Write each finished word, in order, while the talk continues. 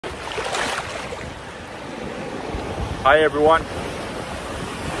Hi everyone,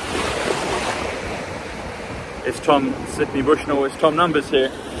 it's Tom Sydney Bushnell, it's Tom Numbers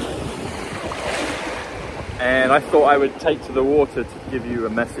here, and I thought I would take to the water to give you a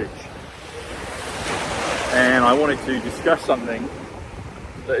message. And I wanted to discuss something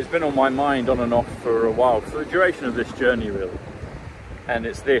that has been on my mind on and off for a while, for the duration of this journey really. And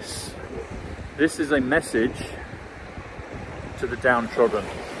it's this. This is a message to the downtrodden.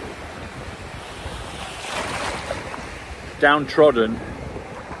 Downtrodden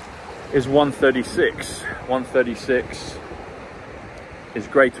is 136. 136 is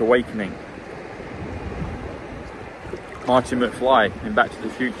Great Awakening. Marty McFly in Back to the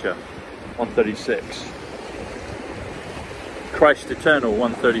Future, 136. Christ Eternal,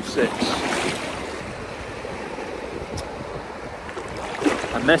 136.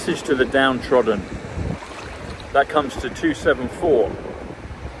 A message to the downtrodden. That comes to 274.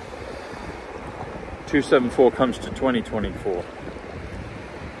 274 comes to 2024.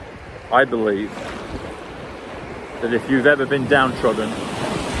 I believe that if you've ever been downtrodden,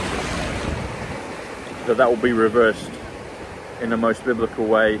 that will be reversed in the most biblical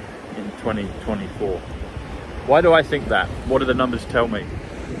way in 2024. Why do I think that? What do the numbers tell me?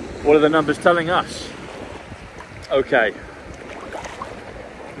 What are the numbers telling us? Okay.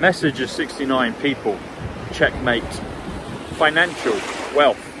 Message is 69 people. Checkmate. Financial.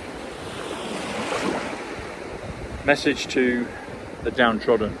 Wealth. Message to the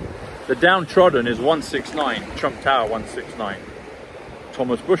downtrodden. The downtrodden is 169. Trump Tower, 169.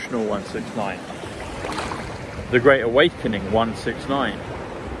 Thomas Bushnell, 169. The Great Awakening, 169.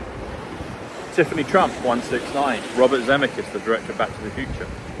 Tiffany Trump, 169. Robert Zemeckis, the director of Back to the Future,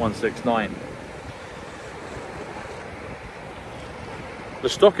 169. The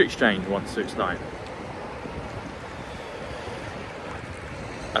Stock Exchange, 169.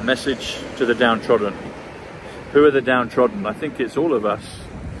 A message to the downtrodden. Who are the downtrodden? I think it's all of us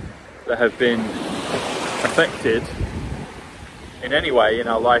that have been affected in any way in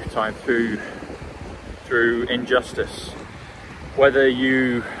our lifetime through injustice. Whether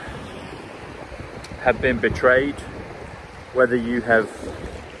you have been betrayed, whether you have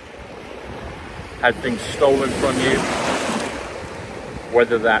had things stolen from you,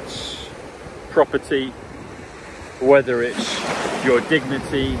 whether that's property, whether it's your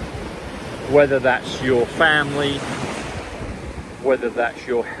dignity, whether that's your family, whether that's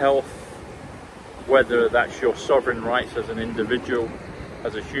your health, whether that's your sovereign rights as an individual,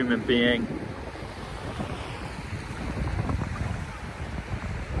 as a human being.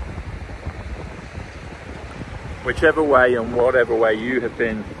 Whichever way and whatever way you have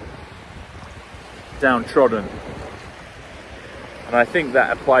been downtrodden. And I think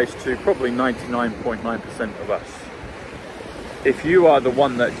that applies to probably 99.9% of us. If you are the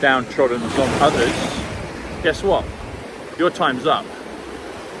one that downtrodden's on others, guess what? Your time's up.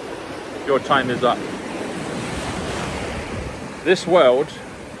 Your time is up. This world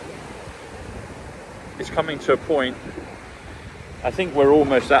is coming to a point, I think we're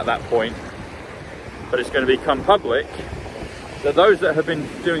almost at that point, but it's going to become public that those that have been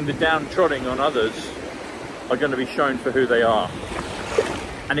doing the downtrodden on others are going to be shown for who they are.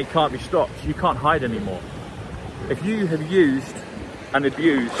 And it can't be stopped. You can't hide anymore. If you have used and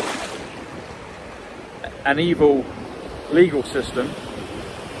abused an evil legal system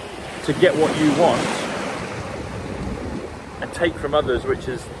to get what you want and take from others, which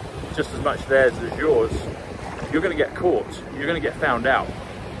is just as much theirs as yours, you're going to get caught. You're going to get found out.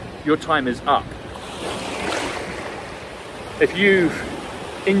 Your time is up. If you've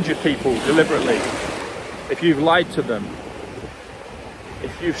injured people deliberately, if you've lied to them,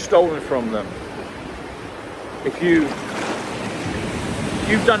 if you've stolen from them, if you've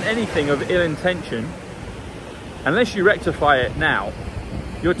done anything of ill intention, unless you rectify it now,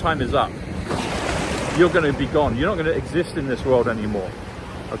 your time is up. You're going to be gone. You're not going to exist in this world anymore.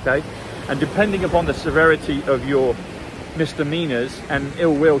 Okay? And depending upon the severity of your misdemeanors and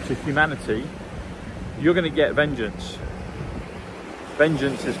ill will to humanity, you're going to get vengeance.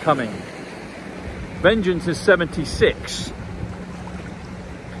 Vengeance is coming. Vengeance is 76.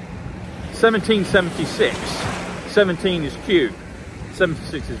 1776. 17 is Q.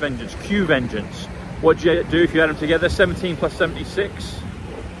 76 is vengeance. Q vengeance. What do you do if you add them together? 17 plus 76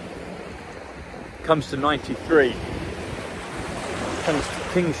 comes to 93. Comes to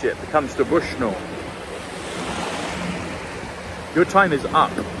kingship. It comes to Bushnell. Your time is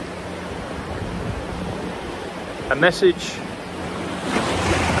up. A message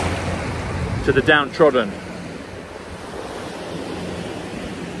to the downtrodden.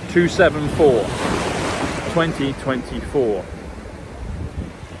 274. 2024.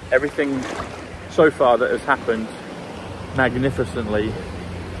 Everything so far that has happened magnificently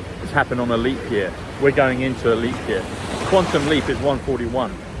has happened on a leap year. We're going into a leap year. Quantum leap is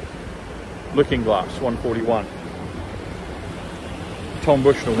 141. Looking Glass, 141. Tom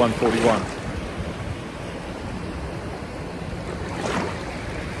Bushnell, 141.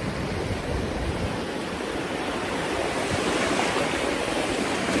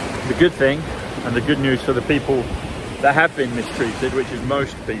 The good thing and the good news for the people that have been mistreated, which is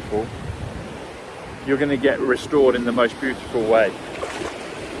most people, you're going to get restored in the most beautiful way.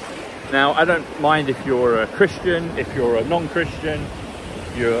 Now, I don't mind if you're a Christian, if you're a non-Christian,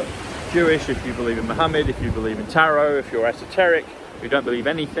 if you're Jewish, if you believe in Muhammad, if you believe in tarot, if you're esoteric, if you don't believe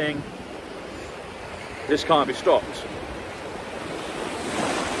anything. This can't be stopped.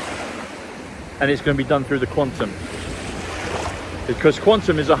 And it's going to be done through the quantum. Because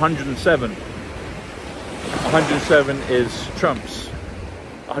quantum is 107. 107 is trumps.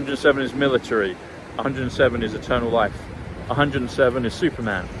 107 is military. 107 is eternal life. 107 is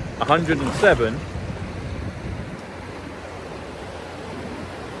Superman. 107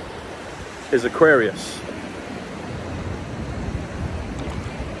 is Aquarius.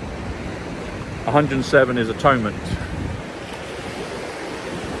 107 is atonement.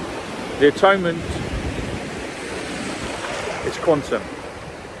 The atonement is quantum.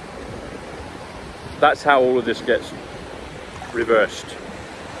 That's how all of this gets reversed.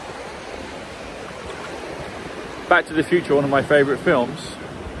 Back to the Future, one of my favourite films.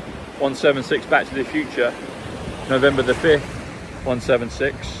 176, Back to the Future, November the 5th,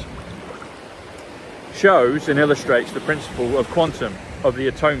 176, shows and illustrates the principle of quantum, of the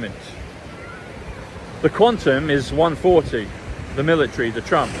atonement. The quantum is 140, the military, the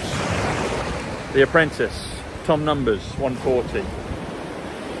trumps, the apprentice, Tom Numbers, 140.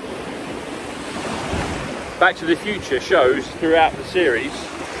 Back to the Future shows throughout the series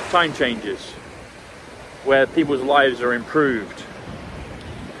time changes where people's lives are improved.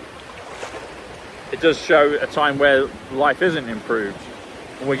 It does show a time where life isn't improved,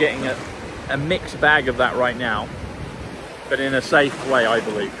 and we're getting a mixed bag of that right now, but in a safe way, I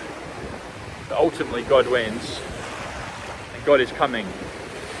believe. But ultimately God wins, and God is coming.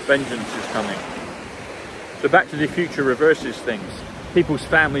 Vengeance is coming. So Back to the Future reverses things. People's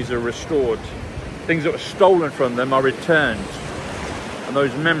families are restored. Things that were stolen from them are returned. And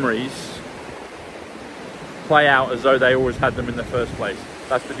those memories play out as though they always had them in the first place.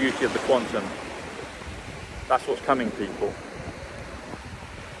 That's the beauty of the quantum. That's what's coming, people.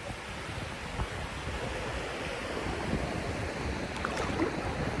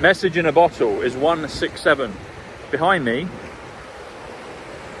 Message in a Bottle is 167. Behind me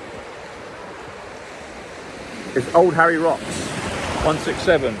is Old Harry Rocks,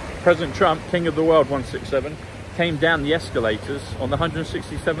 167. President Trump, King of the World, 167, came down the escalators on the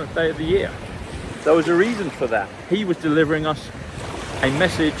 167th day of the year. There was a reason for that. He was delivering us a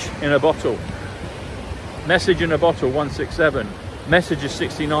message in a bottle. Message in a Bottle, 167. Message is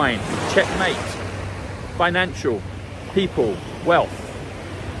 69. Checkmate. Financial, people,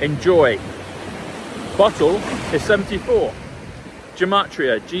 wealth, enjoy. Bottle is 74.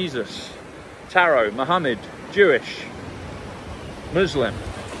 Gematria, Jesus. Tarot, Muhammad, Jewish, Muslim.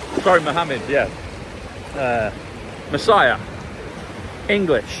 Sorry, Muhammad, yeah. Messiah,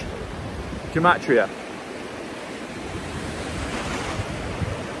 English, Gematria.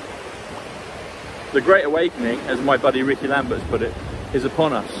 The Great Awakening, as my buddy Ricky Lambert's put it, is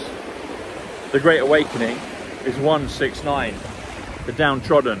upon us. The Great Awakening is 169, the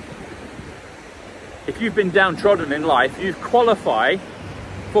downtrodden. If you've been downtrodden in life, you qualify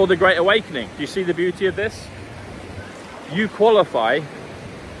for the Great Awakening. Do you see the beauty of this? You qualify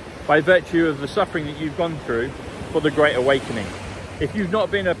by virtue of the suffering that you've gone through for the Great Awakening. If you've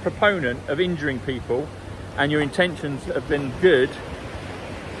not been a proponent of injuring people and your intentions have been good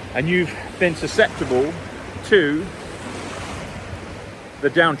and you've been susceptible to the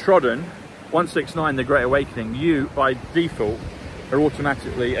downtrodden, 169, the Great Awakening, you by default are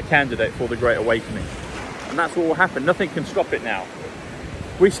automatically a candidate for the Great Awakening. And that's what will happen. Nothing can stop it now.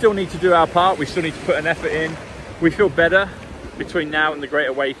 We still need to do our part. We still need to put an effort in. We feel better between now and the Great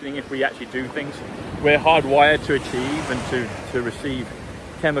Awakening if we actually do things. We're hardwired to achieve and to receive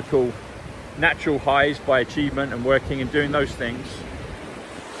chemical, natural highs by achievement and working and doing those things.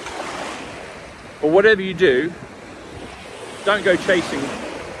 But whatever you do, don't go chasing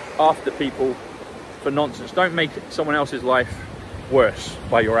after people for nonsense. Don't make someone else's life worse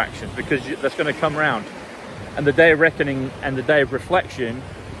by your actions, because that's going to come round. And the day of reckoning and the day of reflection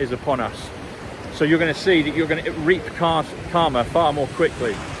is upon us. So you're going to see that you're going to reap karma far more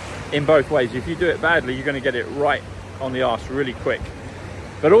quickly in both ways. If you do it badly, you're going to get it right on the arse really quick.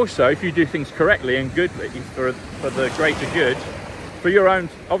 But also, if you do things correctly and goodly for the greater good, for your own,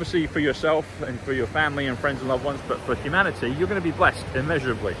 obviously for yourself and for your family and friends and loved ones, but for humanity, you're going to be blessed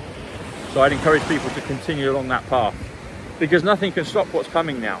immeasurably. So I'd encourage people to continue along that path, because nothing can stop what's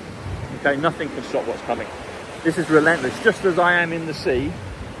coming now. Okay, nothing can stop what's coming. This is relentless. Just as I am in the sea,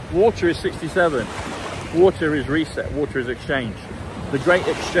 water is 67. Water is reset. Water is exchange. The great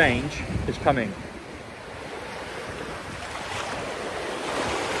exchange is coming.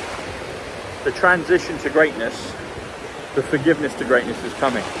 The transition to greatness, the forgiveness to greatness is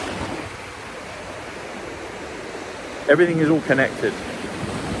coming. Everything is all connected.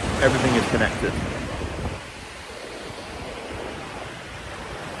 Everything is connected.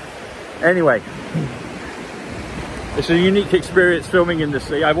 Anyway, it's a unique experience filming in the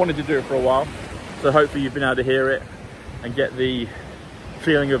sea. I wanted to do it for a while, so hopefully you've been able to hear it and get the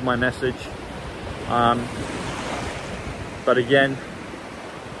feeling of my message. But again,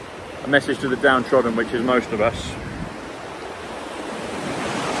 a message to the downtrodden, which is most of us.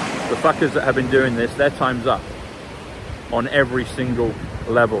 The fuckers that have been doing this, their time's up on every single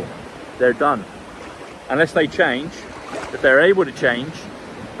level. They're done. Unless they change, if they're able to change,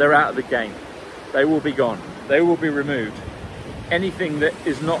 they're out of the game. They will be gone. They will be removed. Anything that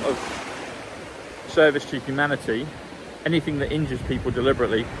is not of service to humanity, anything that injures people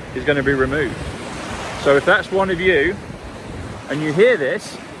deliberately, is going to be removed. So if that's one of you and you hear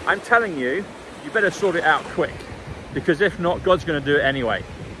this, I'm telling you, you better sort it out quick, because if not, God's going to do it anyway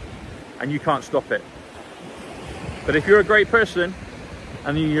and you can't stop it. But if you're a great person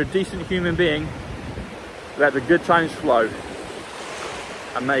and you're a decent human being, let the good times flow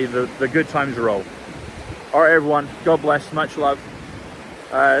and may the good times roll. All right, everyone, God bless, much love.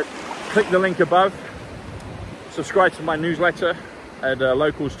 Click the link above, subscribe to my newsletter at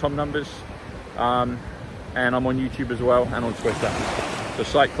Locals Tom Numbers, and I'm on YouTube as well and on Twitter. So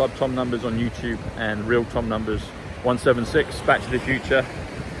Psych Club Tom Numbers on YouTube and Real Tom Numbers 176, Back to the Future,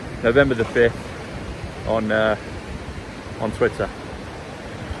 November the 5th on Twitter.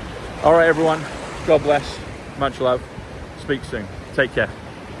 All right, everyone, God bless, much love, speak soon, take care,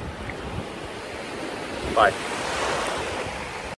 bye.